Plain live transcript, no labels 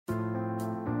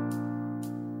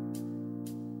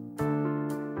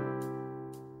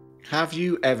Have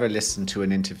you ever listened to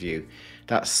an interview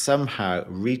that somehow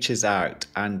reaches out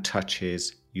and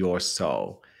touches your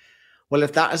soul? Well,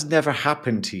 if that has never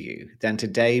happened to you, then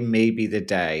today may be the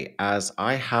day, as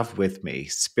I have with me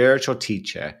spiritual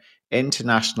teacher,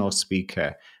 international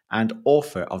speaker, and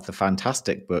author of the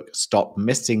fantastic book Stop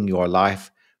Missing Your Life,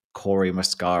 Cory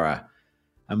Muscara.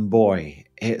 And boy,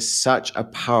 it's such a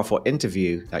powerful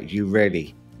interview that you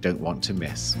really don't want to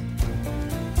miss.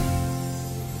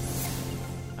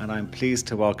 And I'm pleased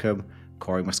to welcome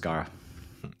Cory Muscara.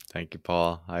 Thank you,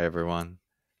 Paul. Hi, everyone.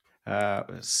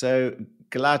 So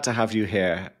glad to have you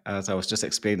here. As I was just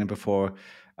explaining before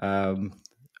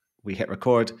we hit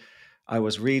record, I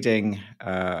was reading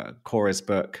Cory's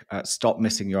book, Stop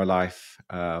Missing Your Life,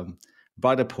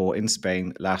 by the poor in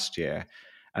Spain last year.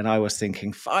 And I was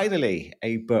thinking, finally,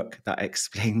 a book that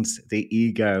explains the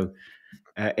ego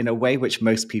in a way which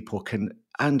most people can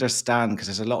understand, because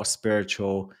there's a lot of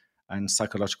spiritual and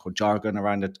psychological jargon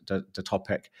around the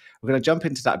topic. We're going to jump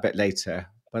into that a bit later,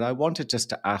 but I wanted just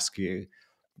to ask you,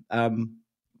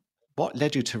 what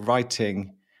led you to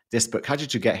writing this book? How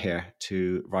did you get here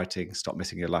to writing Stop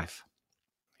Missing Your Life?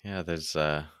 Yeah, there's,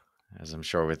 as I'm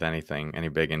sure with anything, any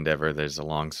big endeavor, there's a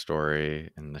long story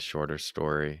and the shorter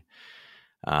story.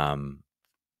 Um,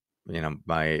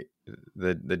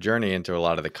 the journey into a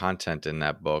lot of the content in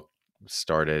that book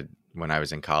started when I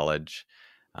was in college.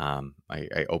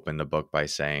 I opened the book by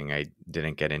saying I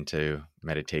didn't get into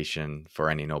meditation for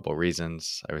any noble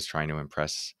reasons. I was trying to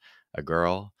impress a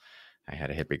girl. I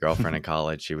had a hippie girlfriend in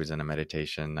college. She was in a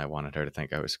meditation. I wanted her to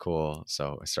think I was cool,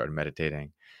 so I started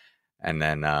meditating. And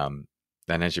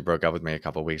then she broke up with me a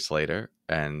couple of weeks later,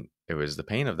 and it was the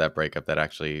pain of that breakup that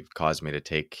actually caused me to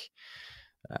take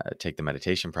the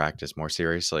meditation practice more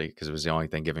seriously, because it was the only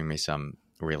thing giving me some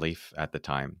relief at the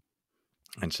time.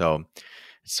 And so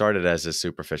it started as a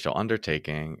superficial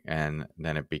undertaking, and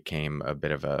then it became a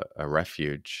bit of a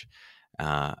refuge.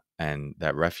 And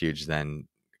that refuge then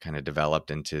kind of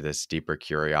developed into this deeper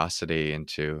curiosity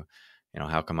into,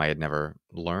 how come I had never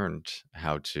learned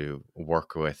how to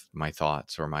work with my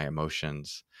thoughts or my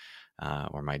emotions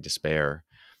or my despair,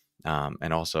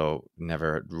 and also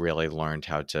never really learned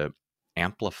how to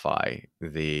amplify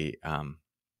the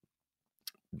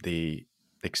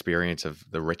experience of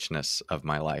the richness of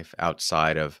my life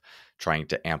outside of trying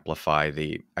to amplify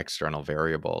the external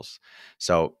variables.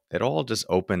 So it all just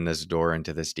opened this door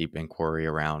into this deep inquiry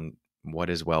around what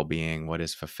is well-being, what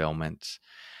is fulfillment,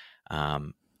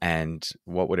 and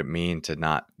what would it mean to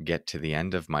not get to the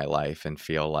end of my life and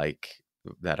feel like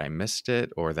that I missed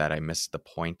it or that I missed the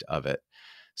point of it.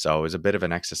 So it was a bit of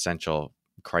an existential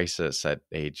crisis at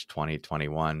age 20,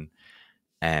 21.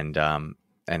 And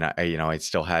I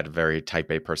still had a very type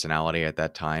A personality at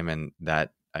that time. And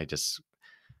that I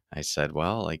said,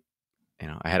 well, I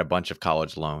had a bunch of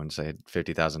college loans. I had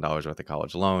 $50,000 worth of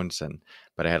college loans,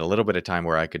 but I had a little bit of time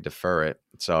where I could defer it.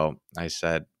 So I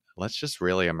said, let's just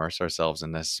really immerse ourselves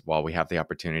in this while we have the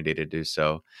opportunity to do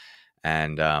so.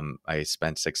 And I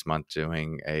spent 6 months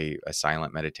doing a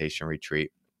silent meditation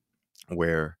retreat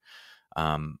where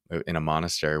in a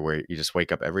monastery, where you just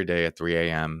wake up every day at 3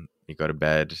 a.m. You go to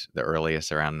bed the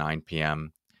earliest around 9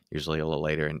 p.m., usually a little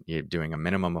later, and you're doing a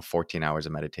minimum of 14 hours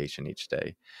of meditation each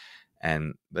day.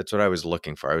 And that's what I was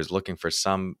looking for. I was looking for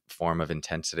some form of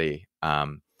intensity,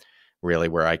 really,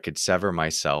 where I could sever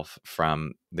myself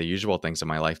from the usual things in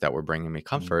my life that were bringing me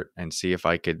comfort and see if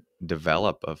I could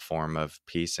develop a form of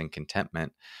peace and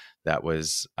contentment that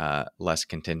was less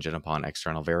contingent upon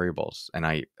external variables. And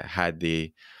I had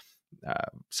the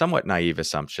somewhat naive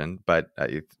assumption, but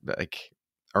like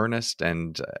earnest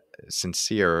and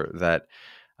sincere, that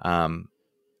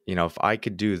if I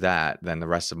could do that, then the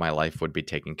rest of my life would be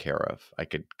taken care of. I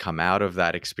could come out of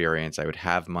that experience. I would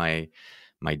have my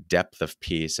depth of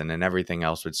peace, and then everything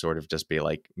else would sort of just be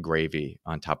like gravy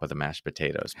on top of the mashed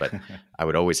potatoes. But I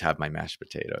would always have my mashed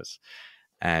potatoes.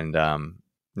 And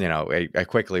I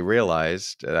quickly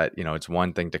realized that, it's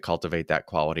one thing to cultivate that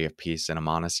quality of peace in a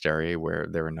monastery where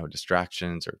there are no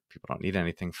distractions or people don't need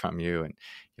anything from you, and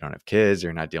you don't have kids,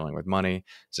 you're not dealing with money.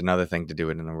 It's another thing to do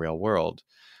it in the real world,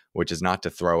 which is not to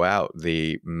throw out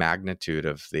the magnitude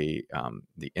of the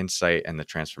insight and the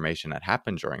transformation that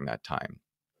happened during that time,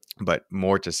 but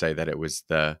more to say that it was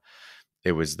the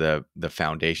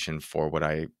foundation for what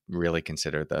I really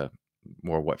consider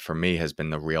what for me has been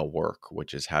the real work,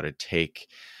 which is how to take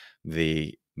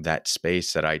that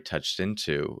space that I touched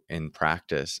into in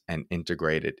practice and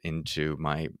integrate it into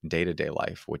my day-to-day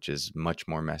life, which is much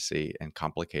more messy and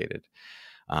complicated.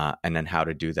 And then how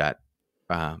to do that,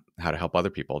 how to help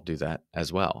other people do that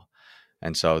as well.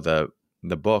 And so the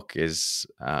book is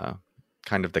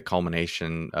kind of the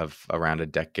culmination of around a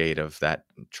decade of that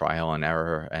trial and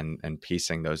error and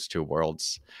piecing those two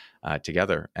worlds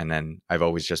together. And then I've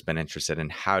always just been interested in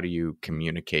how do you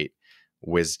communicate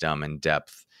wisdom and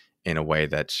depth in a way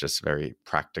that's just very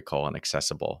practical and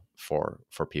accessible for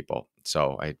people.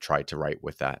 So I tried to write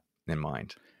with that in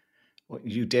mind. Well,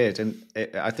 you did, and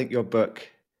I think your book,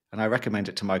 and I recommend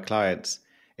it to my clients.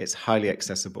 It's highly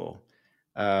accessible.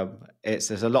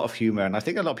 There's a lot of humor, and I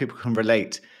think a lot of people can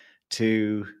relate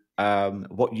to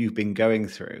what you've been going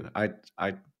through. I,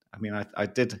 I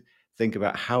did think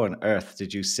about how on earth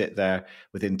did you sit there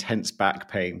with intense back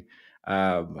pain,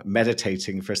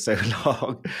 meditating for so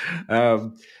long.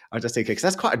 I just think because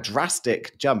that's quite a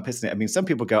drastic jump, isn't it? I mean, some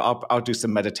people go, I'll do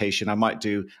some meditation. I might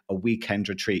do a weekend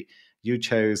retreat. You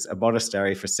chose a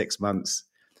monastery for 6 months,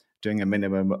 doing a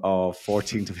minimum of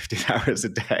 14 to 15 hours a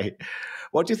day.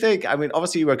 What do you think? I mean,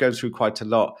 obviously you were going through quite a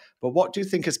lot, but what do you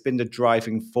think has been the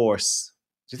driving force?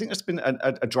 Do you think there's been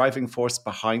a driving force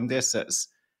behind this that's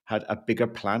had a bigger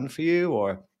plan for you,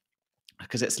 or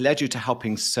because it's led you to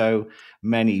helping so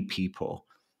many people?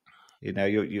 You know,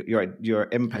 your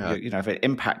impact, Yeah, have an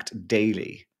impact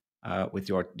daily with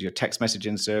your text messaging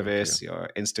thank you. service, your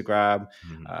Instagram,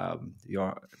 Mhm.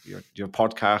 your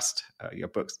podcast, your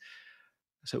books.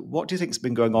 So, what do you think's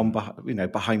been going on,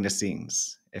 Mm. behind the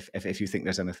scenes? If you think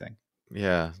there's anything.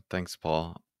 Yeah, thanks,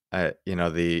 Paul.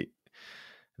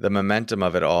 The momentum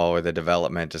of it all, or the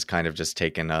development, has kind of just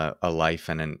taken a life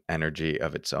and an energy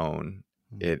of its own.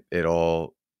 It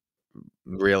all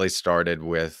really started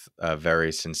with a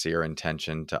very sincere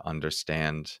intention to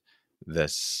understand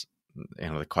this,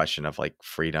 the question of like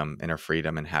freedom, inner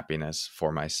freedom and happiness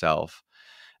for myself.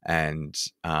 And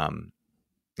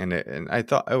and I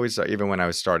thought, I always, even when I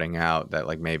was starting out, that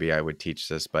like maybe I would teach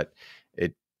this, but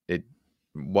it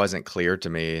wasn't clear to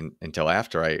me until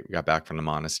after I got back from the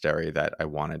monastery that I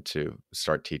wanted to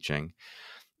start teaching.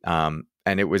 And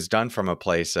it was done from a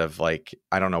place of like,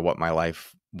 I don't know what my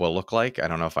life will look like. I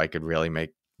don't know if I could really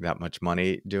make that much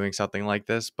money doing something like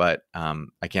this, but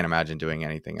I can't imagine doing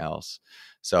anything else.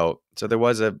 So there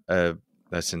was a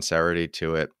sincerity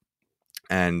to it.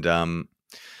 And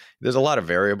there's a lot of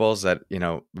variables that,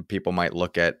 people might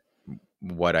look at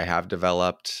what I have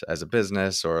developed as a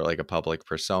business or like a public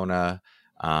persona,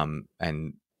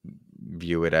 and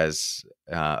view it as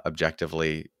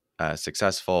objectively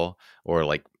successful or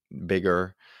like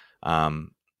bigger.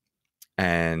 Um,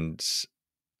 and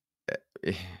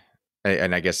eh,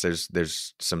 and I guess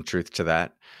there's some truth to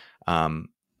that. Um,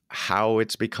 how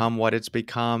it's become what it's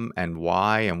become and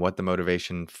why and what the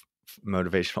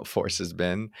motivational force has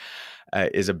been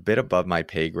is a bit above my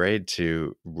pay grade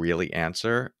to really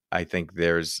answer. I think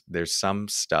there's some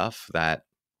stuff that,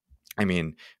 I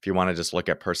mean, if you want to just look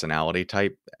at personality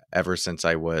type, ever since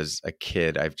I was a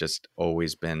kid, I've just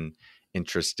always been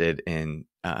interested in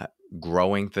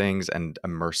growing things and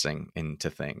immersing into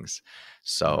things.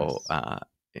 So, Nice.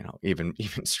 even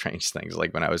strange things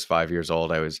like when I was 5 years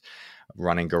old, I was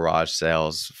running garage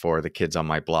sales for the kids on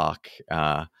my block.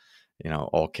 All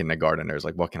kindergarteners,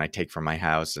 like, what can I take from my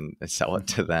house and sell it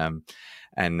to them?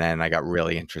 And then I got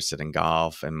really interested in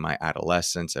golf in my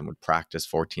adolescence and would practice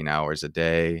 14 hours a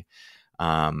day.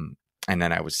 Um, and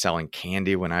then I was selling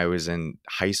candy when I was in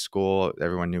high school.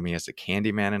 Everyone knew me as a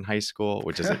candy man in high school,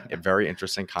 which is a very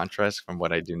interesting contrast from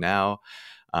what I do now.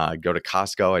 I'd go to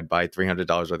Costco, I'd buy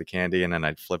 $300 worth of candy, and then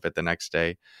I'd flip it the next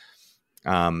day.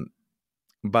 Um,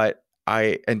 but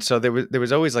and so there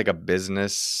was always like a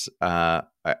business. I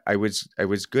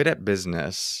was good at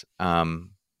business,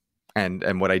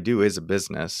 and what I do is a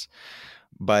business,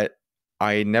 but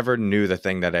I never knew the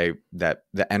thing that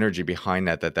the energy behind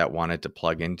that wanted to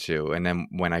plug into. And then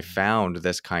when I found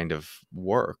this kind of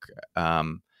work,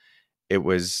 it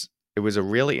was it was a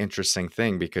really interesting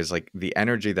thing because like the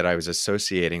energy that I was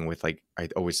associating with, like, I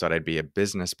always thought I'd be a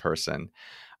business person.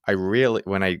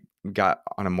 When I got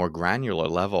on a more granular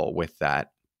level with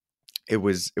that, it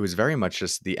was very much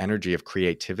just the energy of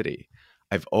creativity.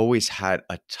 I've always had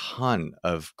a ton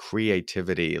of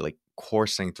creativity like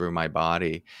coursing through my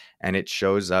body, and it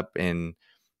shows up in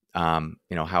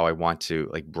how I want to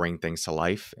like bring things to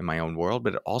life in my own world,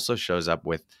 but it also shows up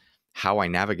with how I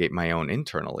navigate my own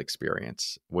internal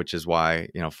experience, which is why,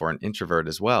 for an introvert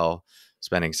as well,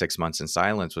 spending 6 months in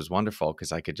silence was wonderful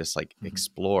because I could just like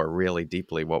explore really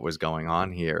deeply what was going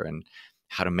on here and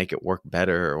how to make it work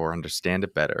better or understand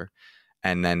it better.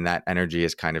 And then that energy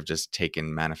is kind of just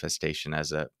taken manifestation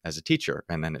as a teacher,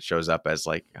 and then it shows up as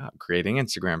like creating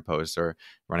Instagram posts or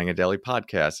running a daily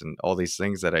podcast and all these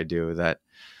things that I do that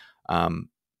um,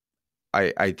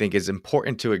 I think is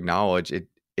important to acknowledge.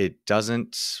 It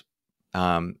doesn't.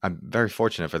 I'm very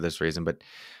fortunate for this reason, but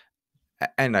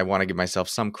and I want to give myself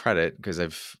some credit because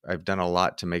I've done a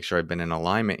lot to make sure I've been in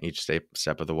alignment each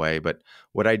step of the way. But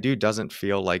what I do doesn't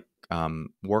feel like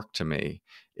work to me.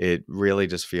 It really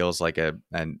just feels like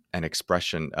an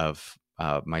expression of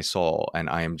my soul, and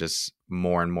I am just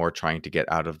more and more trying to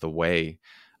get out of the way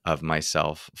of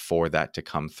myself for that to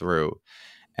come through.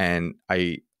 And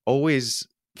I always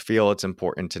feel it's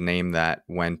important to name that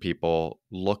when people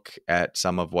look at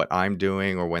some of what I'm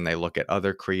doing, or when they look at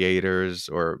other creators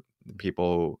or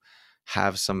people who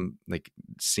have some, like,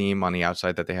 seem on the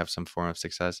outside that they have some form of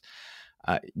success.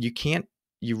 You can't,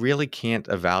 you really can't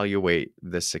evaluate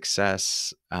the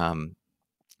success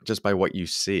just by what you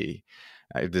see.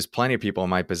 There's plenty of people in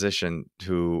my position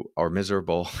who are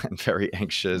miserable and very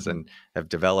anxious Mhm. and have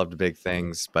developed big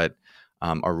things, but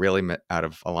are really out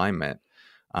of alignment.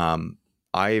 Um,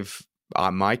 I've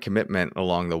My commitment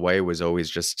along the way was always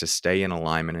just to stay in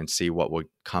alignment and see what would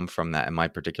come from that. And my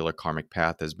particular karmic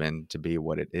path has been to be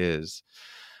what it is.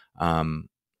 Um,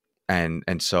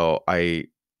 and so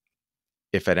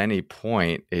if at any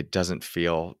point it doesn't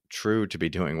feel true to be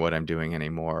doing what I'm doing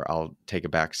anymore, I'll take a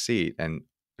back seat. And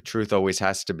the truth always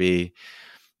has to be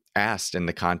asked in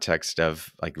the context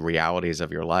of like realities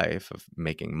of your life, of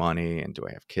making money, and do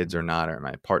I have kids or Mhm. not, or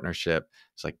my partnership.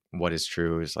 It's like, what is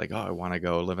true is like, oh, I want to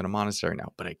go live in a monastery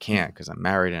now, but I can't Mhm. because I'm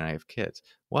married and I have kids.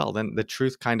 Well, then the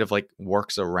truth kind of like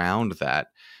works around that,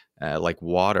 like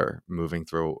water moving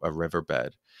through a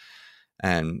riverbed.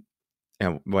 And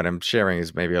what I'm sharing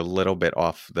is maybe a little bit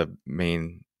off the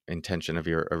main intention of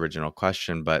your original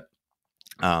question, but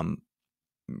um,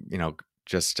 you know,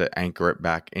 just to anchor it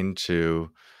back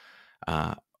into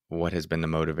uh, what has been the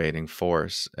motivating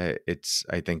force, it's,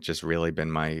 I think, just really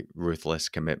been my ruthless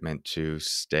commitment to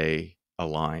stay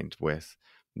aligned with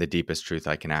the deepest truth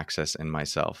I can access in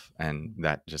myself, and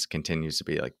that just continues to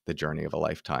be like the journey of a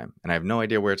lifetime. And I have no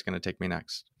idea where it's going to take me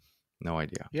next. No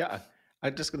idea. Yeah,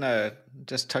 I'm just gonna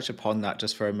just touch upon that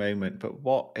just for a moment. But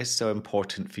what is so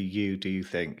important for you, do you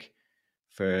think,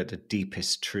 for the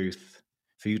deepest truth,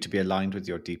 for you to be aligned with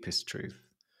your deepest truth?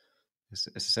 As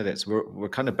I said, it's we're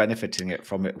kind of benefiting it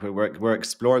from it. We're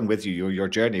exploring with you your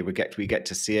journey. We get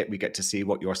to see it. We get to see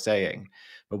what you're saying.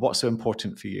 But what's so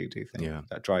important for you? Do you think Yeah.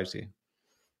 that drives you?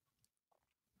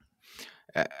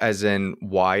 As in,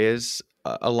 why is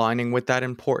aligning with that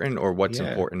important, or what's Yeah.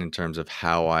 important in terms of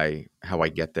how I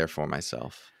get there for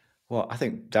myself? Well, I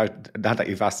think now that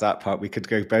you've asked that part, we could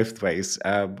go both ways.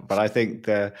 But I think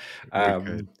We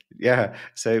could. yeah.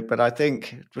 So, but I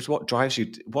think just what drives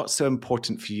you, what's so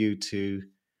important for you to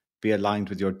be aligned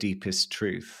with your deepest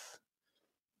truth?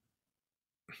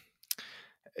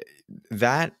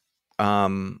 That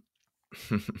um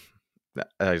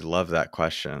I love that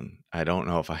question. I don't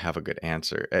know if I have a good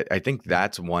answer. I think Mm,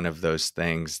 that's one of those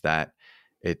things that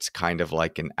it's kind of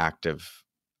like an act of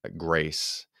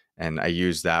grace. And I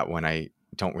use that when I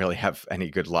don't really have any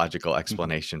good logical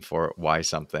mhm, explanation for why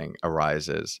something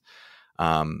arises.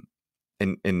 Um,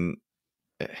 in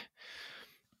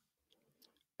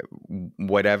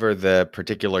whatever the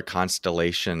particular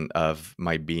constellation of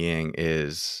my being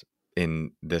is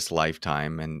in this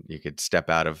lifetime, and you could step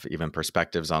out of even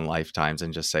perspectives on lifetimes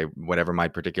and just say whatever my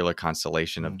particular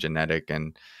constellation of mm, genetic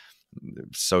and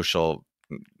social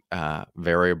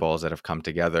variables that have come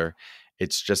together,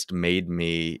 it's just made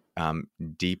me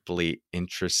deeply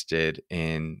interested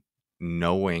in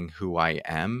knowing who I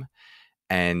am,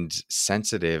 and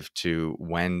sensitive to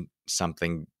when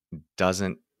something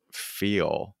doesn't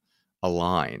feel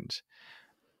aligned.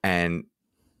 And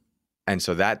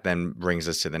so that then brings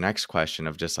us to the next question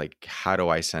of just like, how do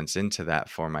I sense into that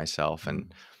for myself, mm,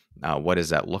 and what does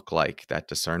that look like, that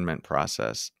discernment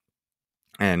process?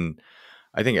 And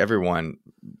I think everyone,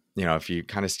 if you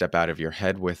kind of step out of your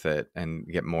head with it and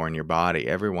get more in your body,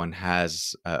 everyone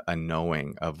has a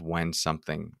knowing of when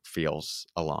something feels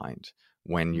aligned,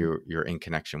 when mm, you're in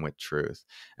connection with truth.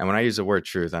 And when I use the word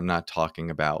truth, I'm not talking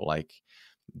about like,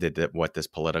 did what this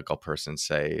political person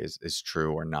say is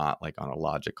true or not, like on a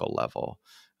logical level,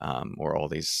 or all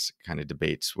these kind of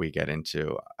debates we get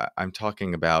into. I'm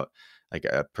talking about like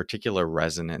a particular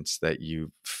resonance that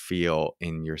you feel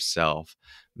in yourself,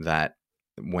 that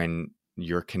when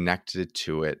you're connected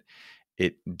to it,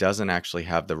 it doesn't actually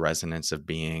have the resonance of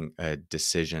being a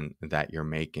decision that you're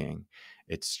making.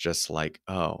 It's just like,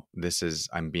 oh,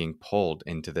 I'm being pulled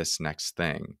into this next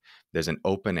thing. There's an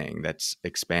opening that's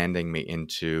expanding me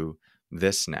into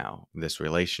this now, this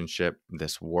relationship,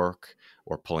 this work,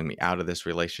 or pulling me out of this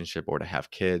relationship, or to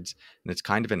have kids. And it's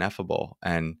kind of ineffable.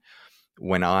 And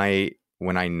when I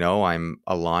know I'm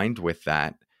aligned with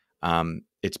that,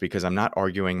 it's because I'm not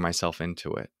arguing myself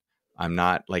into it. I'm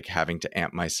not like having to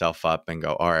amp myself up and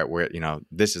go, all right,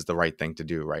 this is the right thing to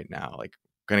do right now. Like,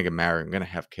 I'm gonna get married, I'm gonna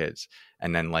have kids.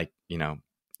 And then like,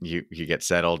 you get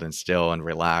settled and still and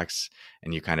relax,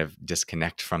 and you kind of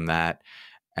disconnect from that.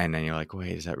 And then you're like,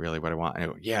 wait, is that really what I want? And I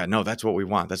go, yeah, no, that's what we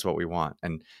want. That's what we want.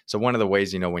 And so one of the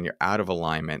ways, when you're out of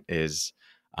alignment is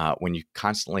when you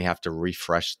constantly have to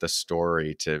refresh the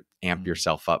story to amp Mm.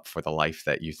 yourself up for the life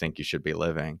that you think you should be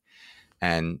living.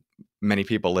 And many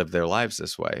people live their lives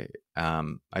this way.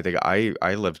 I think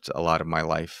I lived a lot of my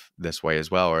life this way as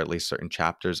well, or at least certain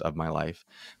chapters of my life.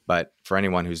 But for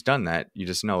anyone who's done that, you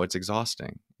just know it's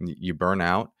exhausting. You burn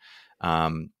out.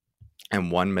 And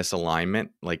one misalignment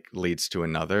like leads to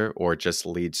another, or just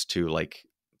leads to like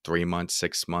 3 months,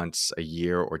 6 months, a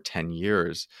year, or 10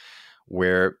 years,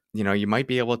 where you might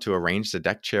be able to arrange the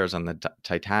deck chairs on the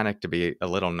Titanic to be a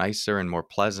little nicer and more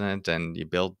pleasant, and you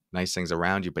build nice things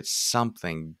around you, but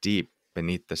something deep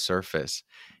beneath the surface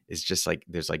is just like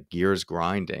there's like gears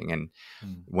grinding. And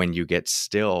Mm. when you get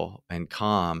still and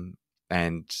calm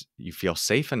and you feel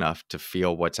safe enough to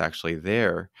feel what's actually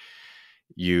there,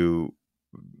 you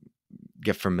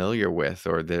get familiar with,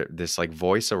 or this like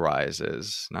voice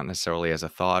arises, not necessarily as a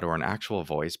thought or an actual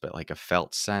voice, but like a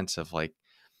felt sense of like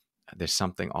there's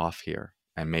something off here.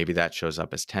 And maybe that shows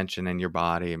up as tension in your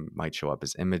body. It might show up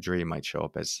as imagery. It might show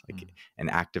up as like Mm. an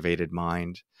activated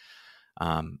mind.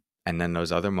 And then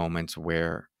those other moments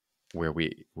where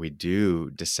we do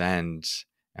descend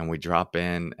and we drop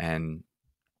in,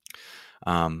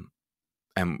 um,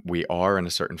 and we are in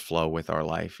a certain flow with our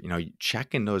life. You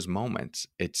check in those moments.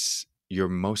 You're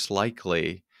most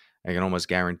likely, I can almost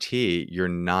guarantee, you're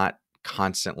not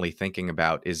constantly thinking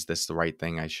about, is this the right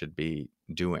thing I should be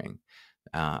doing?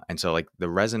 And so like the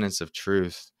resonance of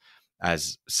truth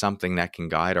as something that can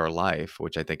guide our life,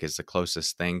 which I think is the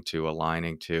closest thing to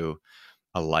aligning to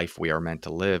a life we are meant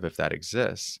to live, if that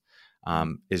exists,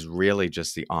 Mm. is really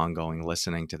just the ongoing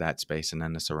listening to that space and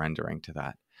then the surrendering to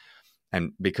that.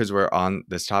 And because we're on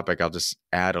this topic, I'll just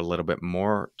add a little bit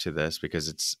more to this, because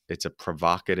it's a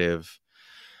provocative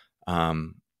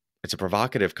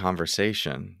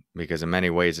conversation, because in many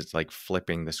ways it's like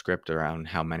flipping the script around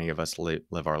how many of us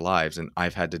live our lives. And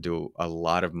I've had to do a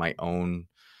lot of my own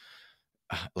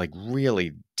like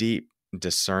really deep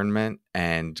discernment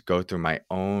and go through my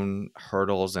own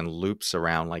hurdles and loops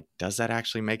around like, does that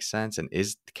actually make sense? And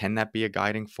can that be a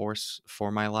guiding force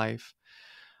for my life?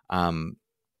 And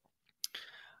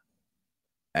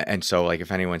so like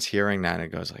if anyone's hearing that and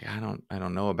it goes like, I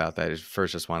don't know about that, I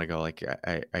first just want to go like,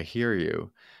 I hear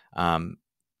you.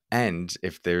 And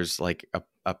if there's like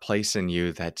a place in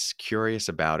you that's curious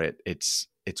about it, it's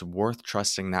worth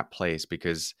trusting that place,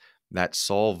 because that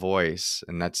soul voice,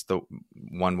 and that's the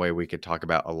one way we could talk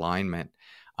about alignment,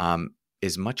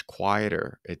 is much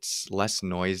quieter. It's less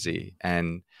noisy.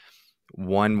 And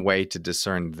one way to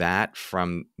discern that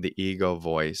from the ego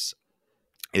voice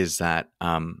is that,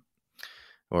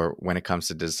 or when it comes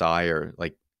to desire,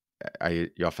 like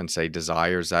you often say,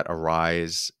 desires that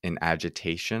arise in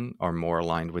agitation are more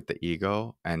aligned with the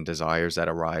ego, and desires that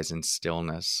arise in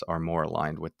stillness are more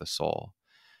aligned with the soul.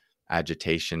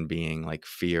 Agitation being like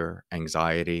fear,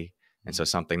 anxiety. And so Mm.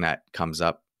 something that comes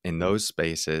up in those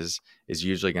spaces is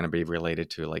usually going to be related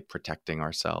to like protecting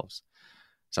ourselves.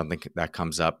 Something that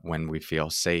comes up when we feel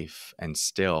safe and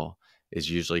still is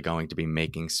usually going to be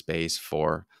making space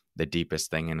for the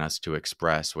deepest thing in us to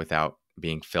express without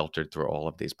being filtered through all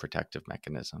of these protective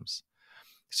mechanisms.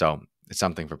 So it's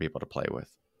something for people to play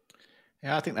with.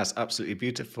 Yeah, I think that's absolutely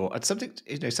beautiful. And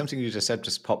something you just said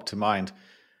just popped to mind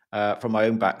from my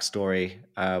own backstory,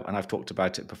 and I've talked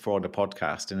about it before on the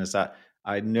podcast, and is that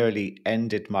I nearly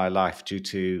ended my life due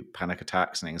to panic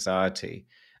attacks and anxiety.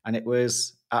 And it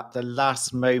was at the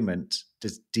last moment,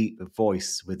 this deep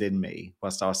voice within me,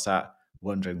 whilst I was sat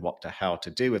wondering what the hell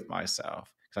to do with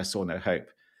myself, because I saw no hope,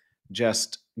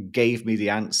 just gave me the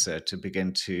answer to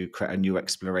begin to create a new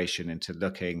exploration into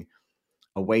looking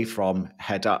away from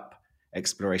head up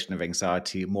exploration of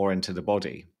anxiety more into the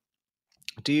body.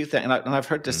 Do you think, and I've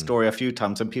heard this Mm. story a few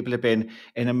times, and people have been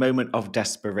in a moment of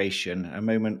desperation, a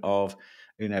moment of,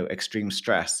 extreme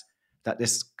stress, that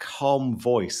this calm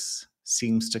voice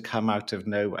seems to come out of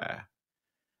nowhere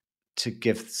to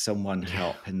give someone Yeah.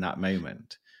 help in that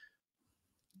moment.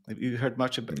 Have you heard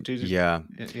much about? Yeah.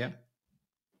 Yeah.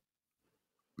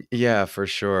 Yeah, for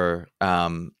sure.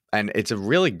 And it's a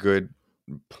really good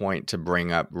point to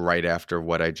bring up right after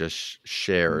what I just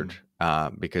shared,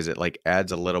 Mm. because it like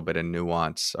adds a little bit of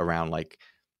nuance around like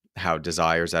how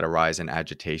desires that arise in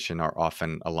agitation are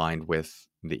often aligned with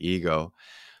the ego.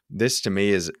 This to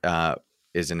me is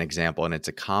an example, and it's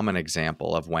a common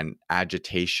example of when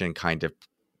agitation kind of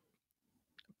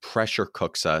pressure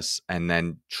cooks us and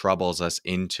then troubles us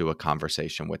into a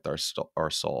conversation with our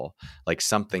soul. Like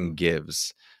something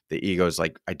gives. The ego's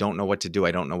like, I don't know what to do.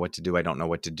 I don't know what to do. I don't know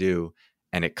what to do.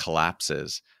 And it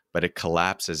collapses, but it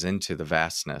collapses into the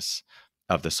vastness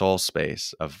of the soul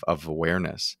space of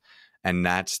awareness. And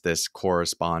that's this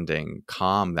corresponding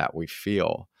calm that we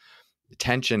feel.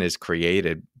 Tension is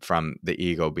created from the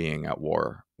ego being at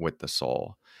war with the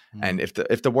soul. And Mm.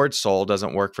 if the word soul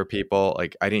doesn't work for people,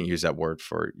 like I didn't use that word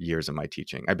for years in my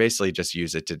teaching. I basically just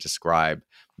use it to describe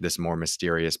this more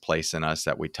mysterious place in us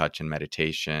that we touch in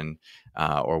meditation,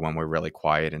 or when we're really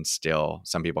quiet and still.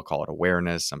 Some people call it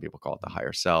awareness. Some people call it the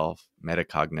higher self,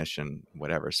 metacognition,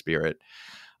 whatever, spirit.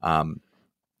 Um,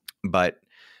 but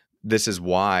this is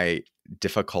why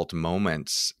difficult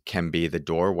moments can be the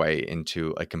doorway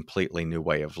into a completely new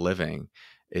way of living.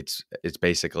 It's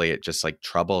basically, it just like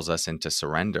troubles us into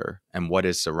surrender. And what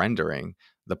is surrendering?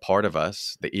 The part of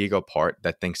us, the ego part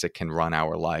that thinks it can run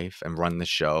our life and run the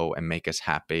show and make us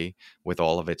happy with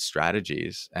all of its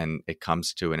strategies. And it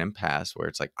comes to an impasse where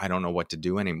it's like, I don't know what to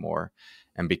do anymore.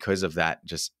 And because of that,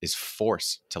 just is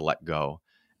forced to let go.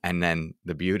 And then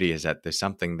the beauty is that there's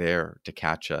something there to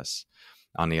catch us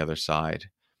on the other side.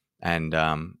 And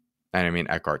I mean,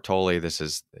 Eckhart Tolle, this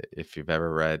is, if you've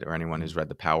ever read, or anyone who's read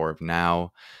The Power of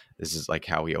Now, this is like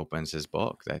how he opens his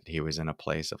book, that he was in a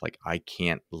place of like, I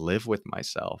can't live with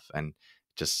myself, and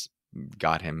just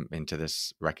got him into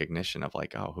this recognition of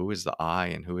like, oh, who is the I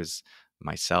and who is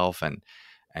myself? And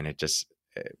it just,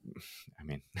 I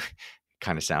mean,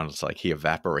 kind of sounds like he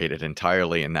evaporated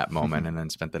entirely in that moment, and then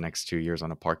spent the next 2 years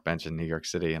on a park bench in New York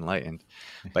City enlightened.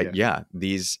 But Yeah. yeah,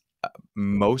 these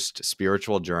most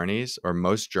spiritual journeys, or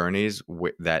most journeys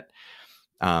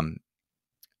um,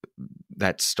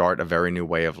 that start a very new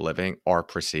way of living, are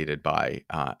preceded by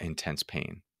intense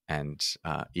pain and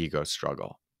ego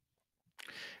struggle.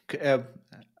 C- Um,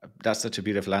 that's such a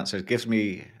beautiful answer. It gives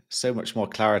me so much more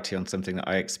clarity on something that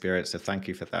I experienced. So thank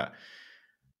you for that.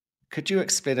 Could you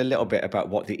explain a little bit about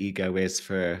what the ego is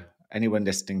for anyone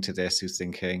listening to this who's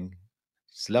thinking,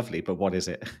 it's lovely, but what is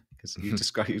it? Because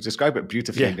you describe it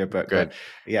beautifully Yeah, in your book. But good.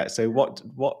 yeah, so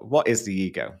what is the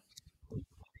ego?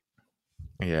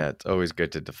 Yeah, it's always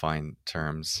good to define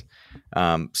terms.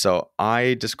 So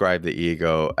I describe the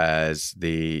ego as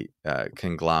the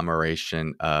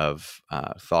conglomeration of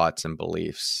thoughts and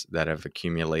beliefs that have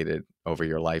accumulated over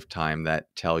your lifetime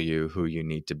that tell you who you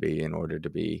need to be in order to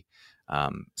be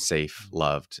safe,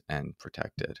 loved, and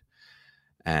protected.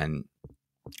 And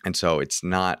and so it's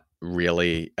not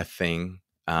really a thing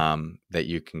that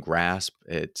you can grasp.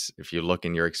 It's, if you look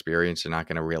in your experience, you're not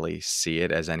going to really see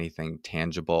it as anything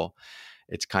tangible.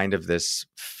 It's kind of this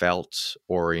felt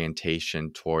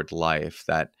orientation toward life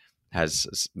that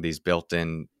has these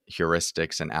built-in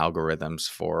heuristics and algorithms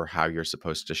for how you're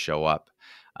supposed to show up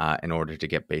in order to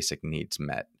get basic needs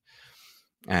met.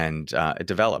 And it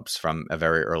develops from a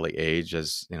very early age,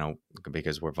 as you know,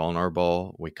 because we're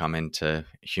vulnerable. We come into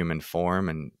human form,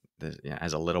 and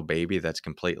as a little baby that's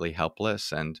completely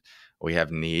helpless, and we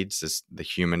have needs. The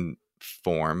human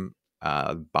form,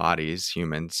 bodies,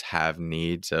 humans have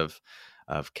needs of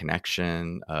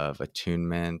connection, of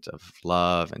attunement, of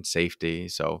love and safety.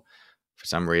 So for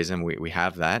some reason, we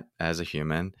have that as a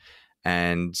human,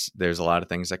 and there's a lot of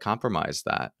things that compromise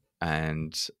that.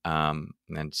 And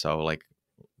so, like,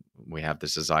 we have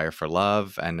this desire for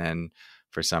love, and then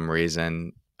for some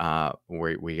reason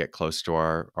we get close to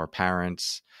our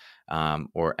parents,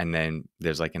 or and then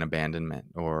there's like an abandonment,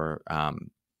 or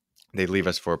they leave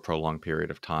us for a prolonged period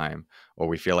of time, or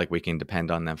we feel like we can depend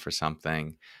on them for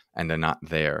something and they're not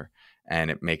there.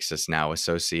 And it makes us now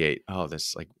associate, oh,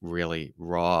 this like really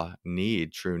raw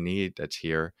need, true need that's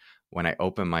here. When I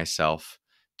open myself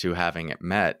to having it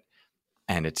met,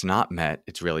 and it's not met,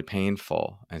 it's really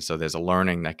painful. And so there's a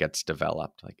learning that gets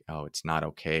developed, like, oh, it's not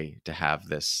okay to have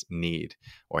this need,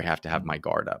 or I have to have my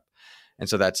guard up. And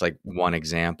so that's like one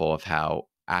example of how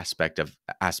aspects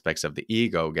of the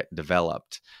ego get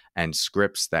developed, and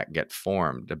scripts that get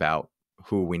formed about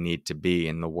who we need to be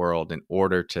in the world in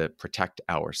order to protect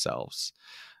ourselves,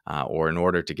 or in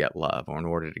order to get love, or in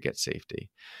order to get safety.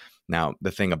 Now,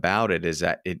 the thing about it is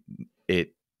that it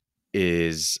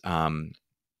is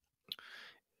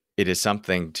it is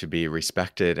something to be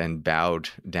respected and bowed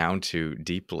down to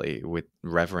deeply with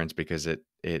reverence, because it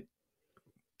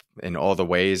in all the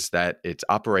ways that it's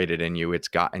operated in you, it's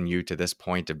gotten you to this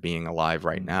point of being alive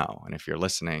right now. And if you're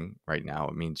listening right now,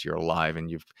 it means you're alive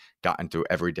and you've gotten through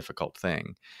every difficult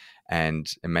thing. And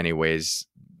in many ways,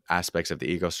 aspects of the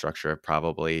ego structure have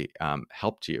probably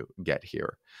helped you get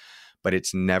here. But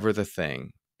it's never the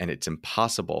thing, and it's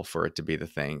impossible for it to be the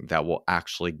thing that will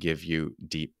actually give you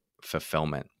deep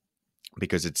fulfillment,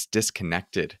 because it's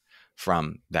disconnected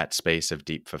from that space of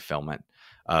deep fulfillment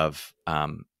of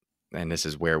and this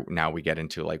is where now we get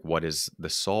into like, what is the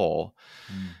soul,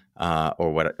 Mm.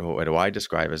 or what do I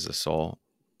describe as the soul?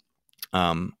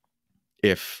 um,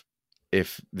 if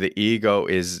the ego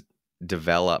is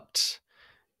developed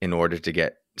in order to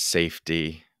get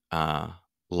safety,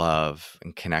 love,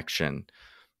 and connection,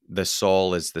 the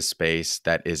soul is the space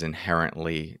that is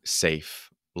inherently safe,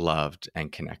 loved,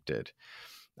 and connected.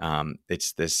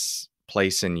 It's this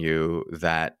place in you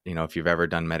that, if you've ever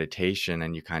done meditation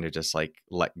and you kind of just like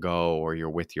let go, or you're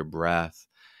with your breath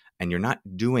and you're not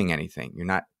doing anything, you're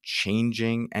not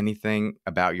changing anything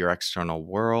about your external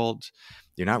world,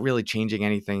 you're not really changing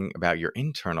anything about your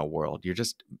internal world, you're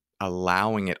just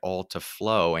allowing it all to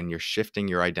flow, and you're shifting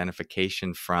your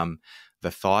identification from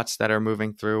the thoughts that are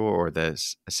moving through or the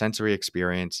sensory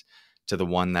experience to the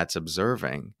one that's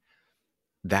observing.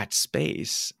 That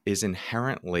space is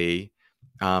inherently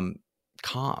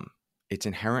calm. It's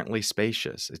inherently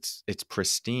spacious. It's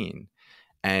pristine,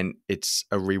 and it's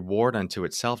a reward unto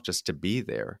itself just to be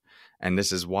there. And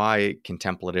this is why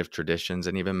contemplative traditions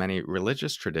and even many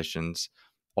religious traditions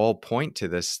all point to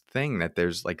this thing, that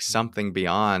there's like something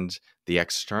beyond the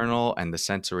external and the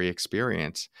sensory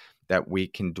experience that we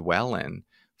can dwell in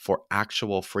for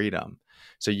actual freedom.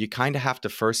 So you kind of have to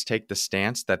first take the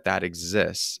stance that that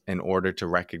exists in order to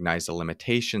recognize the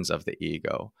limitations of the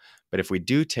ego. But if we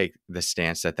do take the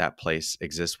stance that that place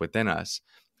exists within us,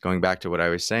 going back to what I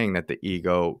was saying, that the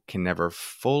ego can never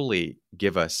fully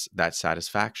give us that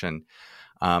satisfaction,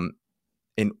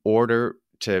 in order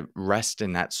to rest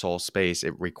in that soul space,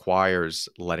 it requires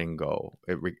letting go.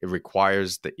 It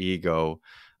requires the ego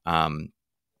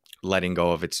letting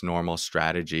go of its normal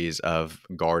strategies of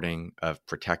guarding, of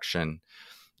protection,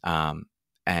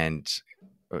 and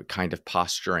kind of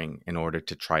posturing in order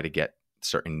to try to get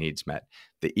certain needs met.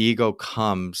 The ego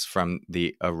comes from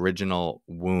the original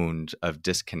wound of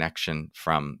disconnection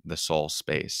from the soul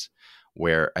space,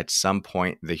 where at some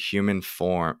point the human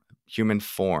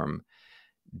form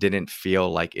didn't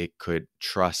feel like it could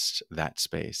trust that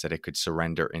space, that it could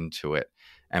surrender into it.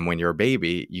 And when you're a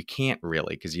baby, you can't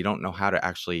really, because you don't know how to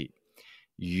actually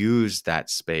use that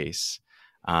space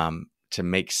to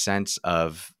make sense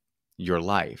of your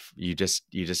life. You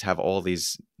just have all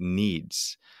these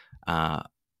needs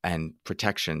and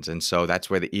protections, and so that's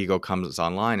where the ego comes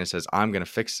online and says, "I'm going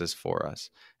to fix this for us,"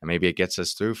 and maybe it gets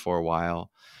us through for a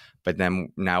while. But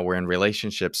then now we're in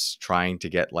relationships trying to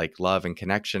get like love and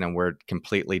connection, and we're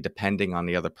completely depending on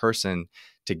the other person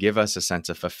to give us a sense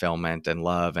of fulfillment and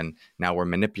love. And now we're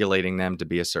manipulating them to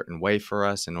be a certain way for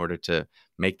us in order to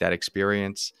make that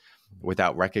experience,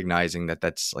 without recognizing that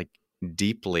that's like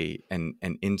deeply an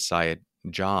inside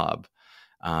job.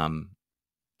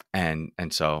 And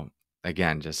so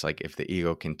again, just like if the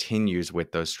ego continues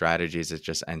with those strategies, it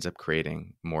just ends up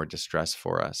creating more distress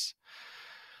for us.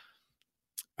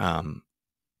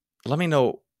 Let me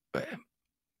know.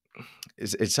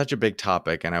 It's such a big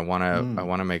topic, and I want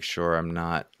to make sure I'm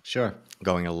not Sure.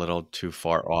 going a little too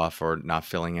far off or not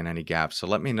filling in any gaps. So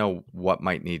let me know what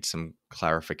might need some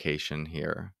clarification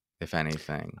here, if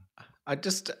anything. I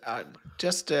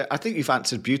think you've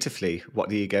answered beautifully what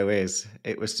the ego is.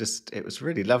 It was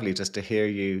really lovely just to hear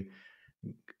you,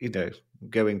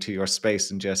 go into your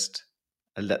space and just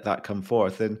let that come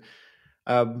forth. And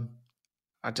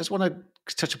I just want to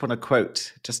touch upon a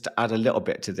quote just to add a little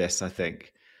bit to this, I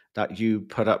think, that you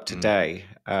put up today.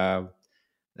 And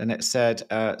it said,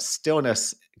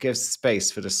 stillness gives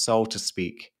space for the soul to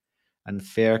speak, and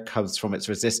fear comes from its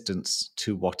resistance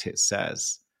to what it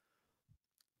says.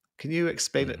 Can you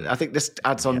explain it? I think this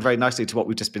adds on very nicely to what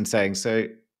we've just been saying. So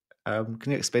can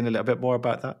you explain a little bit more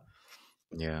about that?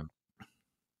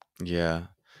 Yeah.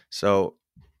 So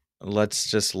let's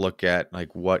just look at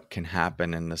like what can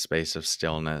happen in the space of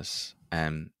stillness.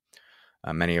 And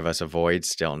many of us avoid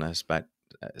stillness, but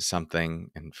something,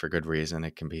 and for good reason,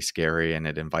 it can be scary and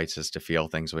it invites us to feel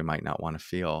things we might not want to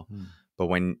feel. But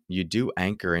when you do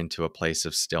anchor into a place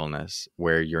of stillness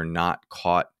where you're not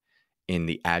caught in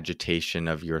the agitation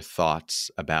of your thoughts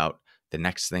about the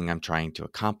next thing I'm trying to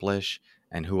accomplish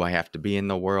and who I have to be in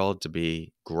the world to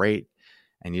be great,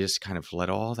 and you just kind of let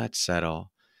all that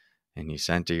settle, and you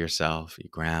center yourself, you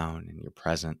ground, and you're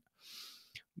present,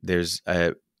 there's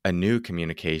a new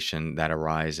communication that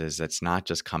arises that's not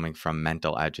just coming from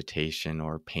mental agitation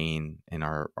or pain in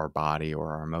our body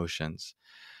or our emotions.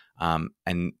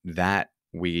 And that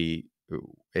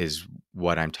is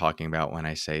what I'm talking about when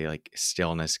I say like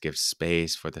stillness gives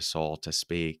space for the soul to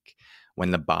speak.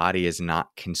 When the body is not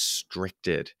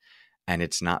constricted and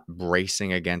it's not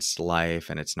bracing against life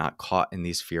and it's not caught in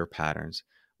these fear patterns,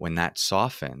 when that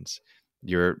softens,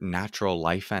 your natural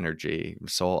life energy,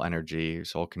 soul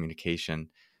communication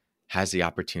has the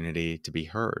opportunity to be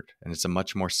heard. And it's a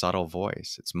much more subtle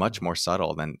voice. It's much more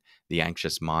subtle than the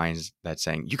anxious minds that's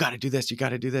saying, you got to do this, you got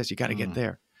to do this, you got to get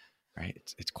there, right?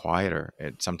 It's quieter.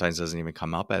 It sometimes doesn't even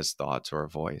come up as thoughts or a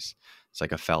voice. It's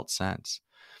like a felt sense.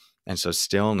 And so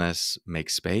stillness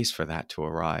makes space for that to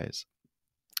arise.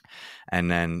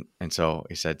 And so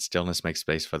he said, stillness makes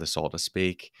space for the soul to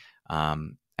speak.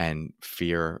 And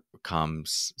fear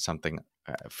comes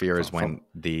fear is when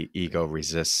the ego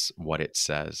resists what it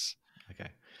says.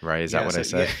 Okay. Right? Is that Yeah. what I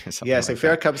So said? yeah. Something So like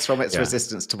fear that. comes from its Yeah.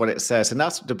 resistance to what it says, and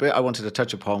that's the bit I wanted to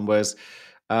touch upon. Was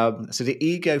so the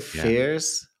ego Yeah.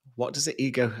 fears. What does the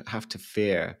ego have to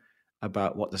fear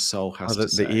about what the soul Oh, has to the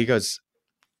say?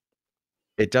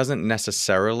 it doesn't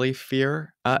necessarily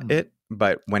fear Mm, it,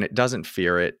 but when it doesn't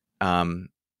fear it,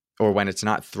 or when it's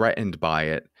not threatened by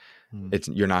it,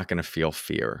 mm, you're not going to feel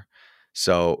fear.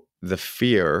 So the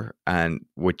fear, and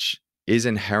which is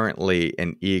inherently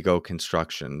an ego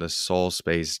construction, the soul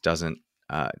space doesn't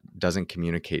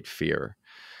communicate fear.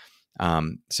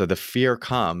 So the fear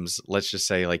comes, let's just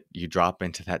say, like, you drop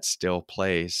into that still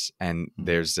place and mm,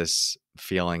 there's this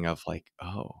feeling of like,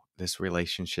 oh, this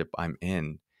relationship I'm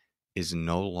in is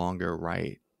no longer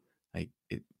right. Like,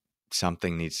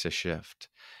 something needs to shift.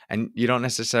 And you don't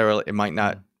necessarily, it might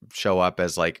not mm, show up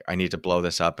as like, I need to blow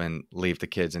this up and leave the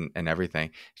kids and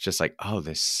everything. It's just like, oh,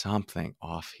 there's something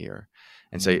off here.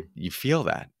 And so mm, you feel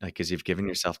that, like, because you've given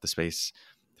yourself the space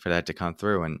for that to come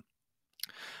through.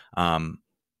 Um,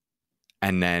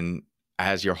 and then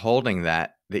as you're holding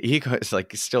that, the ego is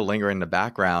like still lingering in the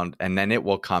background, and then it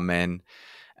will come in.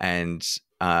 And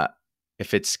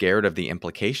if it's scared of the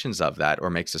implications of that or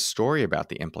makes a story about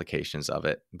the implications of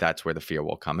it, that's where the fear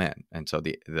will come in. And so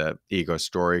the ego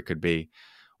story could be,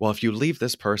 well, if you leave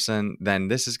this person, then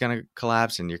this is going to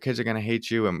collapse and your kids are going to hate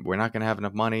you and we're not going to have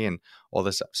enough money and all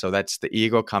this. So that's the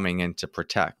ego coming in to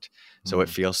protect. So it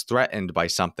mm, feels threatened by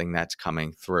something that's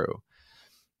coming through.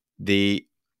 The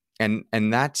and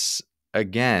that's,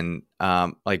 again,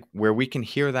 like, where we can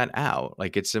hear that out.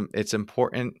 Like, it's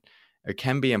important. It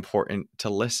can be important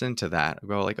to listen to that,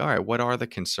 go like, all right, what are the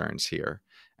concerns here?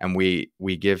 And we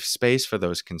give space for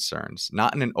those concerns,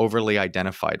 not in an overly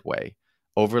identified way.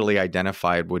 Overly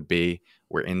identified would be,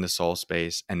 we're in the soul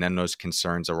space and then those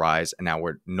concerns arise and now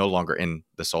we're no longer in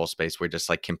the soul space, we're just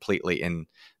like completely in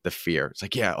the fear. It's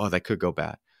like, yeah, oh, that could go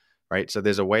bad. Right. So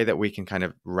there's a way that we can kind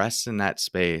of rest in that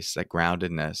space, that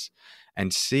groundedness,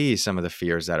 and see some of the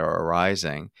fears that are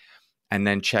arising, and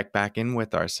then check back in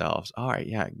with ourselves. All right,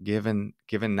 yeah, given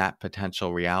that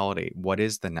potential reality, what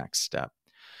is the next step?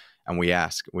 And we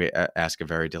ask a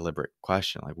very deliberate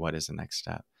question, like, what is the next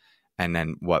step? And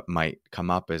then what might come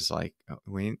up is like,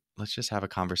 let's just have a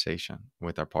conversation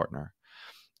with our partner.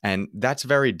 And that's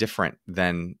very different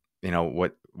than,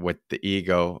 what the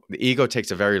ego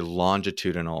takes a very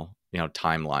longitudinal,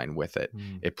 timeline with it.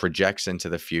 mm, It projects into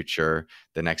the future,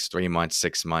 the next 3 months,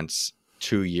 6 months,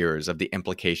 2 years, of the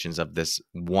implications of this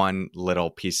one little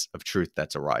piece of truth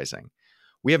that's arising.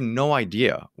 We have no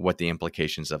idea what the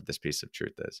implications of this piece of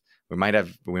truth is. We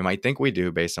might think we do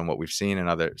based on what we've seen in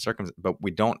other circumstances, but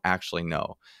we don't actually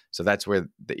know. So that's where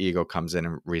the ego comes in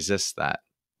and resists that.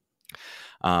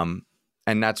 Um,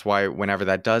 and that's why whenever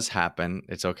that does happen,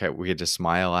 it's okay. We could just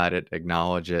smile at it,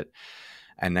 acknowledge it,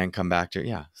 and then come back to,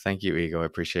 yeah, thank you, ego. I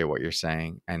appreciate what you're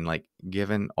saying. And, like,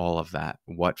 given all of that,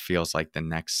 what feels like the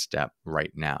next step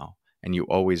right now? And you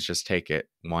always just take it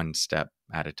one step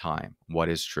at a time. What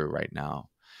is true right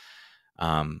now?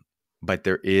 But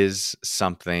there is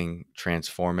something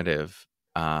transformative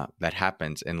that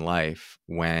happens in life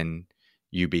when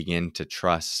you begin to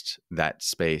trust that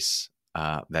space,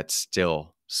 that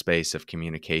still space of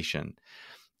communication.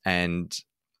 And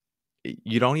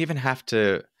you don't even have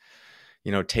to,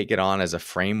 take it on as a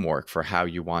framework for how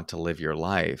you want to live your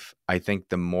life. I think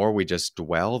the more we just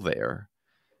dwell there,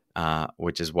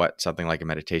 which is what something like a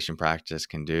meditation practice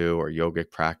can do, or yogic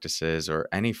practices, or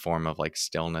any form of like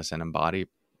stillness and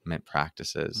embodiment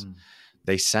practices, mm,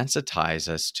 they sensitize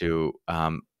us to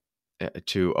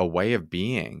a way of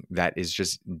being that is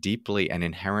just deeply and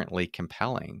inherently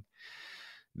compelling.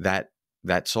 That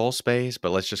soul space,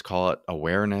 but let's just call it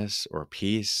awareness or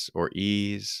peace or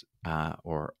ease,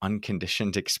 or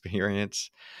unconditioned experience.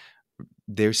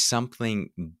 There's something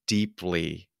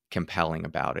deeply compelling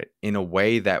about it in a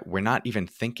way that we're not even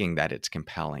thinking that it's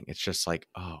compelling. It's just like,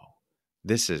 oh,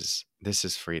 this is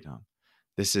freedom.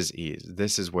 This is ease.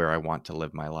 This is where I want to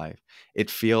live my life. It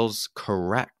feels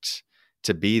correct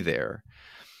to be there.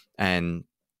 And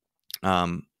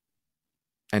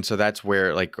and so that's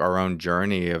where, like, our own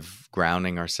journey of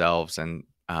grounding ourselves and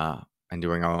and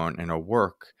doing our own inner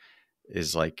work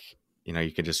is like,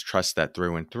 you can just trust that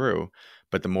through and through.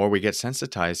 But the more we get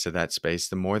sensitized to that space,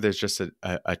 the more there's just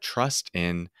a trust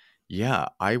in, yeah,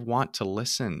 I want to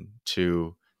listen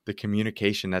to the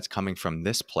communication that's coming from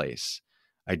this place.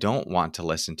 I don't want to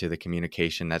listen to the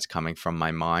communication that's coming from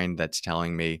my mind that's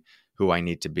telling me who I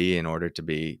need to be in order to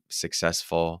be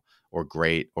successful or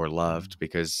great or loved,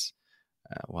 because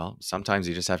well, sometimes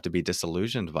you just have to be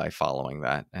disillusioned by following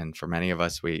that. And for many of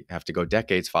us, we have to go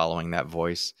decades following that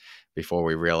voice before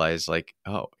we realize, like,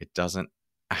 oh,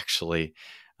 actually,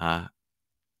 uh,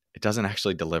 it doesn't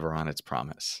actually deliver on its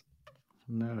promise.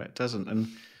 No, it doesn't. And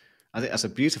I think that's a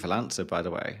beautiful answer, by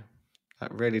the way.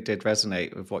 That really did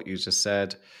resonate with what you just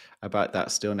said about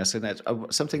that stillness. And it's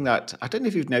something that I don't know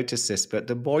if you've noticed this, but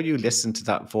the more you listen to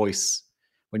that voice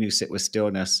when you sit with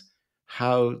stillness,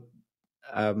 how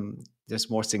there's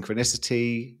more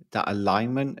synchronicity, that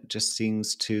alignment just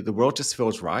seems to, the world just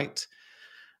feels right.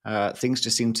 Things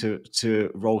just seem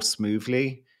to roll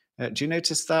smoothly. Do you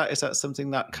notice that? Is that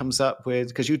something that comes up with,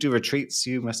 because you do retreats,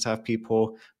 you must have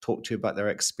people talk to you about their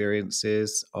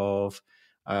experiences of,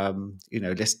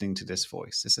 listening to this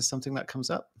voice. Is this something that comes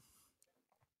up?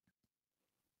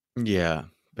 Yeah,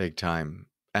 big time.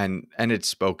 And it's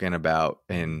spoken about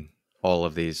in all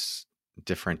of these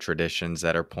different traditions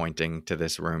that are pointing to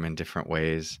this room in different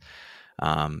ways.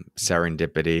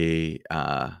 Serendipity,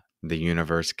 the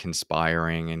universe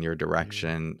conspiring in your Yeah.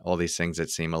 direction, all these things that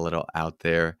seem a little out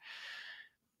there.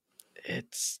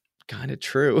 It's kind of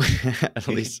true, at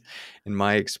least in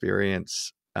my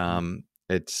experience.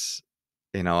 It's,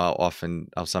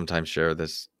 I'll sometimes share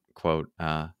this quote.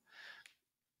 Well,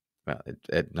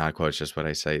 not a quote, it's just what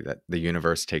I say, that the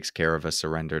universe takes care of a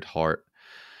surrendered heart.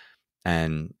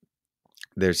 And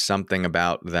there's something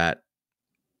about that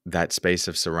space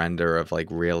of surrender, of like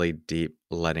really deep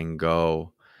letting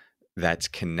go, that's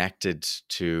connected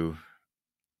to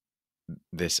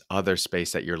this other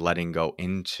space that you're letting go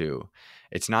into.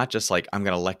 It's not just like, I'm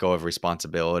going to let go of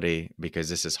responsibility because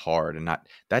this is hard, and not,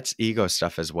 that's ego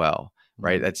stuff as well,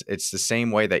 right? It's the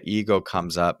same way that ego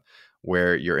comes up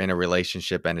where you're in a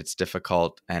relationship and it's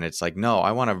difficult and it's like, no,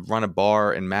 I want to run a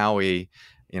bar in Maui,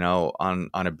 on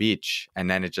a beach. And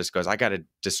then it just goes, I got to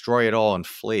destroy it all and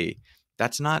flee.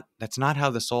 That's not how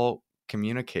the soul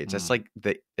communicates. That's like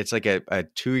it's like a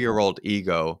 2-year-old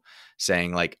ego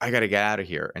saying, like, I got to get out of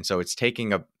here. And so it's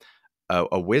taking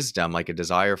a wisdom, like a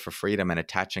desire for freedom, and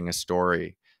attaching a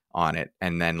story on it.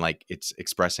 And then like it's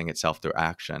expressing itself through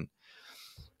action.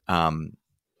 Um,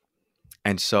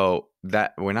 and so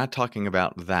that we're not talking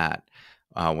about that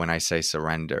when I say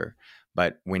surrender,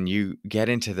 but when you get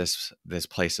into this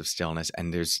place of stillness,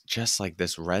 and there's just like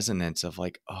this resonance of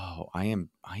like, oh, I am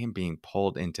being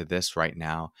pulled into this right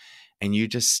now, and you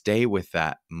just stay with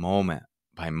that moment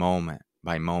by moment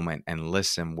by moment and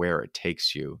listen where it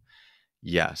takes you.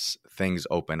 Yes, things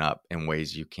open up in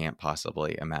ways you can't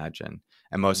possibly imagine.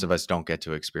 And most of us don't get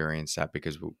to experience that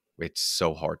because it's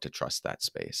so hard to trust that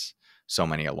space. So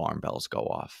many alarm bells go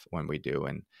off when we do.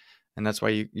 And that's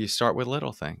why you start with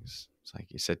little things. It's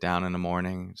like you sit down in the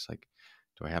morning. It's like,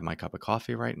 do I have my cup of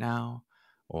coffee right now?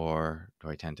 Or do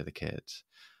I tend to the kids?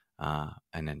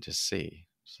 And then just see.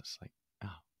 It's just like,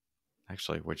 oh,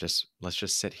 actually, let's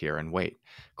just sit here and wait.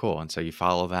 Cool. And so you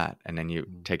follow that, and then you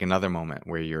take another moment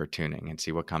where you're tuning and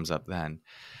see what comes up then.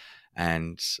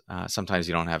 And sometimes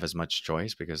you don't have as much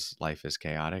choice because life is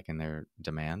chaotic and there are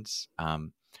demands.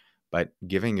 But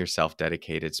giving yourself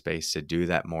dedicated space to do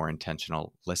that more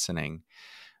intentional listening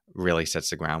really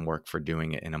sets the groundwork for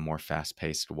doing it in a more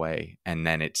fast-paced way. And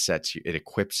then it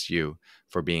equips you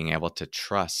for being able to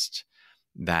trust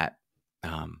that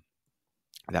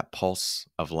that pulse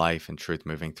of life and truth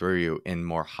moving through you in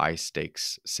more high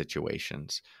stakes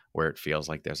situations where it feels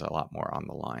like there's a lot more on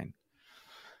the line.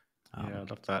 Yeah, I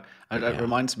love that. But It yeah,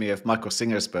 reminds me of Michael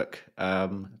Singer's book,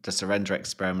 The Surrender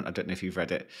Experiment. I don't know if you've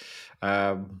read it.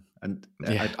 And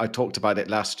yeah, I talked about it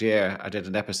last year. I did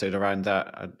an episode around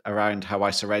that, around how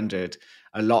I surrendered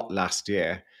a lot last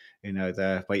year.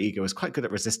 My ego was quite good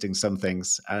at resisting some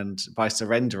things. And by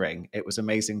surrendering, it was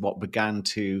amazing what began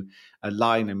to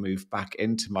align and move back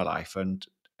into my life. And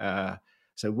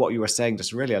so what you were saying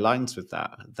just really aligns with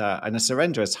that. And a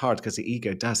surrender is hard because the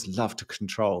ego does love to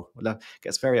control.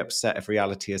 Gets very upset if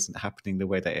reality isn't happening the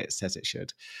way that it says it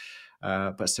should.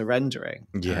 But surrendering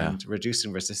yeah. and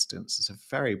reducing resistance is a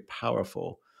very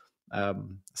powerful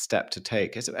step to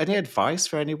take. Is there any advice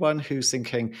for anyone who's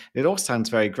thinking it all sounds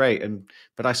very great,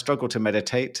 but I struggle to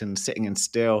meditate, and sitting in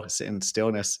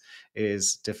stillness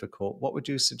is difficult? What would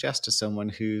you suggest to someone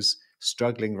who's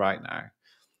struggling right now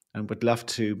and would love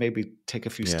to maybe take a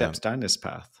few Yeah. steps down this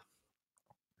path?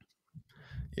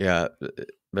 Yeah,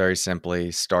 very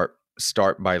simply, start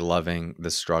by loving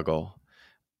the struggle.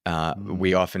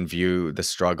 We Mm, often view the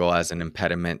struggle as an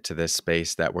impediment to this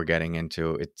space that we're getting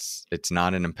into. It's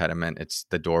not an impediment, it's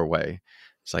the doorway.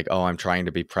 It's like, oh, I'm trying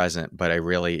to be present, but I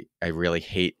really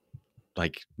hate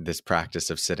like this practice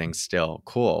of sitting still.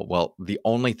 Cool. Well, the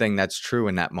only thing that's true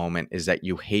in that moment is that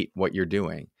you hate what you're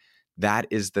doing. That's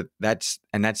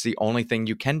the only thing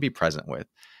you can be present with.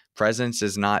 Presence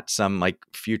is not some like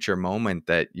future moment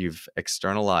that you've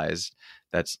externalized.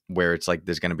 That's where it's like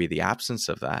there's going to be the absence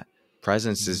of that.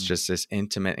 Presence is mm, just this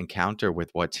intimate encounter with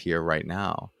what's here right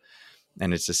now.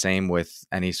 And it's the same with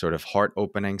any sort of heart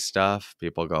opening stuff.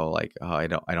 People go like, "Oh, I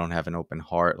don't have an open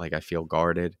heart, like I feel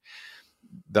guarded."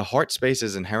 The heart space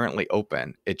is inherently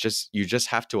open. You just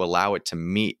have to allow it to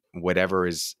meet whatever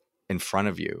is in front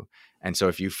of you. And so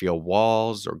if you feel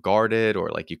walls or guarded or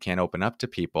like you can't open up to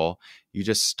people, you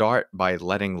just start by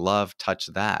letting love touch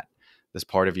that. This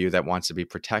part of you that wants to be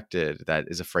protected, that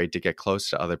is afraid to get close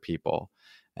to other people.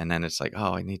 And then it's like,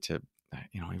 oh, I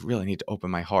really need to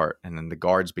open my heart. And then the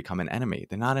guards become an enemy.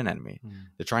 They're not an enemy. mm,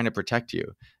 They're trying to protect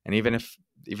you. And even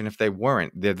if they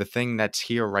weren't, they're the thing that's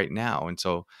here right now. And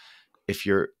so if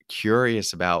you're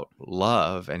curious about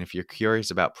love and if you're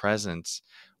curious about presence,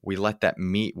 we let that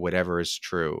meet whatever is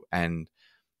true. And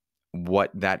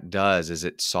what that does is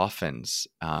it softens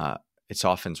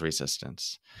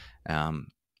resistance, um,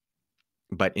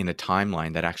 but in a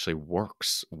timeline that actually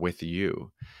works with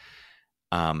you.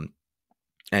 Um,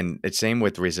 and it's same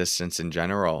with resistance in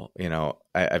general.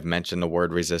 I've mentioned the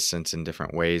word resistance in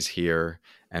different ways here,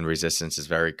 and resistance is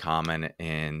very common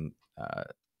in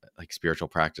like spiritual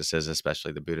practices,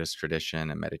 especially the Buddhist tradition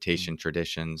and mm. meditation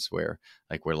traditions, where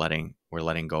like we're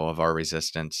letting go of our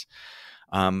resistance.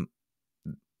 Um,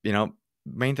 you know,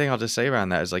 Main thing I'll just say around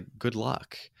that is like good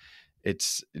luck.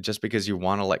 It's just because you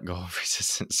want to let go of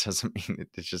resistance doesn't mean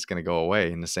it's just going to go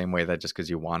away. In the same way that just because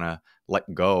you want to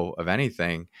let go of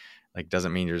anything, like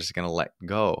doesn't mean you're just going to let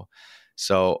go.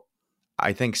 So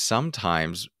I think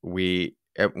sometimes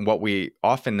what we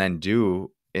often then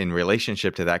do in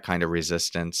relationship to that kind of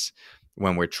resistance,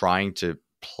 when we're trying to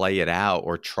play it out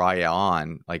or try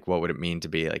on, like what would it mean to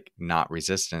be like not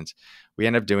resistant, we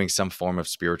end up doing some form of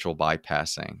spiritual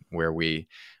bypassing where we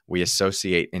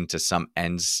associate into some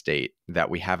end state that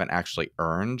we haven't actually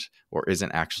earned or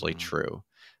isn't actually Mm. true.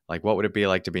 Like, what would it be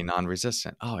like to be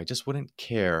non-resistant? Oh, I just wouldn't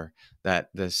care that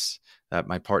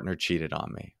my partner cheated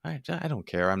on me. I don't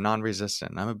care. I'm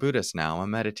non-resistant. I'm a Buddhist now.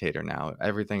 I'm a meditator now.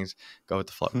 Everything's go with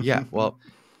the flow. Yeah, well,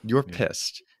 you're Yeah.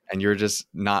 pissed and you're just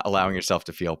not allowing yourself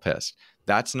to feel pissed.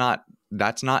 That's not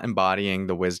embodying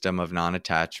the wisdom of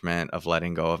non-attachment, of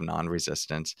letting go of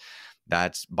non-resistance.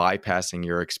 That's bypassing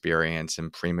your experience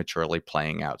and prematurely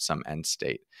playing out some end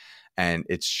state. And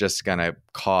it's just going to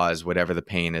cause whatever the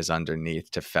pain is underneath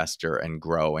to fester and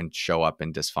grow and show up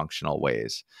in dysfunctional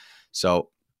ways. So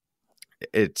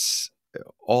it's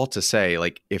all to say,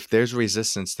 like, if there's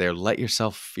resistance there, let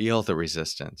yourself feel the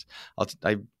resistance.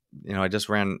 I just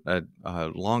ran a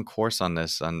long course on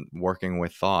this, on working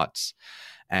with thoughts.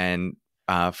 And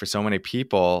for so many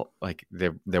people, like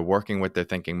they're working with their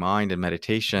thinking mind and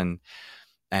meditation,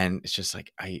 and it's just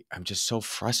like I'm just so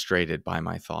frustrated by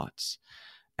my thoughts.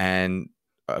 And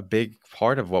a big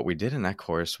part of what we did in that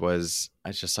course was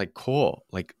it's just like, cool,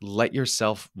 like let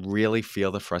yourself really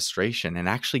feel the frustration and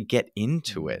actually get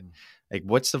into it. Mm, Like,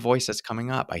 what's the voice that's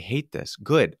coming up? I hate this.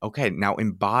 Good. Okay. Now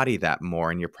embody that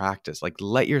more in your practice. Like,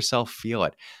 let yourself feel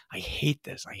it. I hate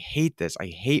this. I hate this. I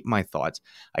hate my thoughts.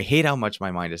 I hate how much my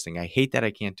mind is thinking. I hate that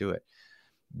I can't do it.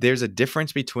 There's a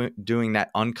difference between doing that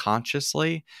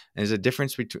unconsciously, and there's a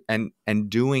difference between and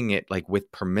doing it like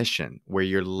with permission, where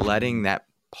you're letting mm, that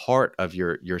part of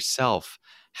yourself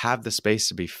have the space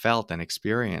to be felt and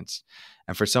experienced.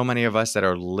 And for so many of us that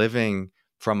are living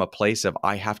from a place of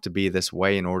I have to be this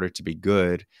way in order to be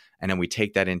good, and then we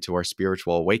take that into our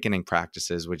spiritual awakening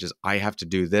practices, which is I have to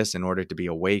do this in order to be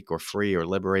awake or free or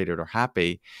liberated or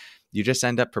happy, you just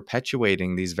end up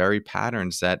perpetuating these very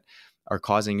patterns that are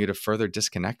causing you to further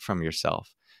disconnect from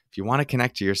yourself. If you want to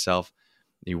connect to yourself,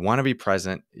 you want to be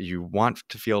present, you want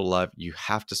to feel love, you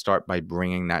have to start by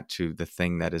bringing that to the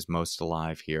thing that is most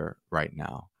alive here right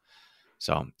now.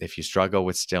 So if you struggle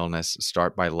with stillness,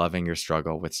 start by loving your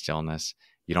struggle with stillness.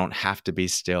 You don't have to be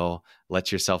still.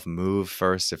 Let yourself move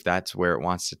first if that's where it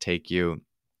wants to take you.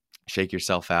 Shake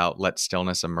yourself out. Let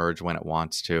stillness emerge when it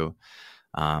wants to.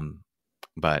 Um,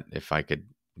 but if I could,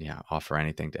 yeah, offer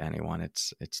anything to anyone,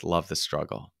 it's love the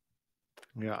struggle.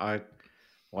 yeah,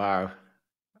 wow.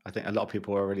 I think a lot of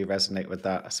people will really resonate with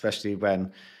that, especially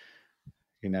when,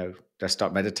 they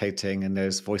start meditating and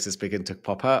those voices begin to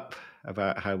pop up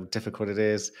about how difficult it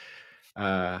is.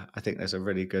 I think those are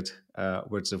really good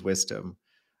words of wisdom.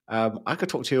 I could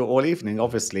talk to you all evening,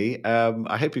 obviously.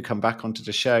 I hope you come back onto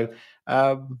the show.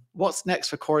 What's next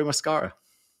for Cory Muscara?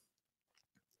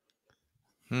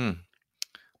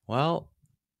 Well,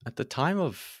 at the time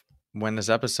of when this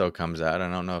episode comes out, I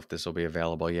don't know if this will be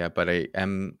available yet, but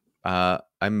I'm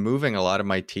moving a lot of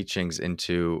my teachings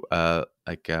into a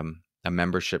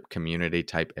membership community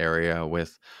type area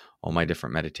with all my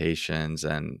different meditations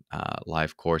and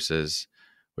live courses,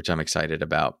 which I'm excited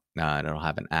about. And it'll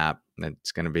have an app.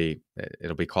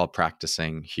 It'll be called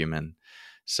Practicing Human.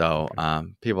 So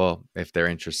Okay. people, if they're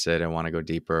interested and want to go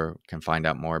deeper, can find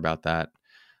out more about that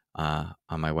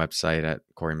on my website at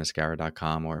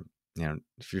corymuscara.com, or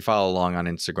if you follow along on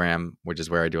Instagram, which is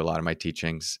where I do a lot of my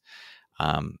teachings,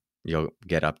 you'll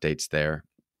get updates there.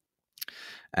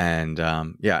 And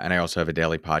and I also have a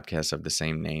daily podcast of the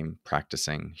same name,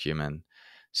 Practicing Human.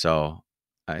 So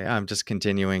I'm just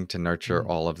continuing to nurture Mm.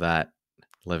 all of that,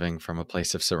 living from a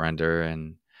place of surrender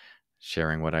and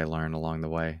sharing what I learn along the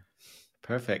way.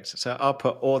 Perfect. So I'll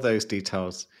put all those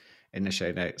details in the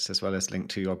show notes, as well as link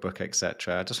to your book,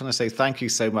 etc. I just want to say thank you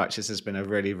so much. This has been a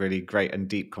really, really great and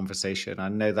deep conversation. I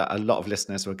know that a lot of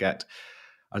listeners will get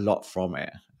a lot from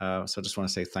it. So I just want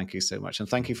to say thank you so much. And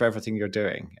thank you for everything you're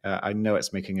doing. I know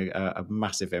it's making a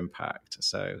massive impact.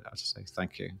 So I'll just say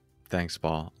thank you. Thanks,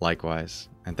 Paul. Likewise.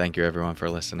 And thank you, everyone, for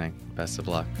listening. Best of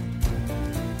luck.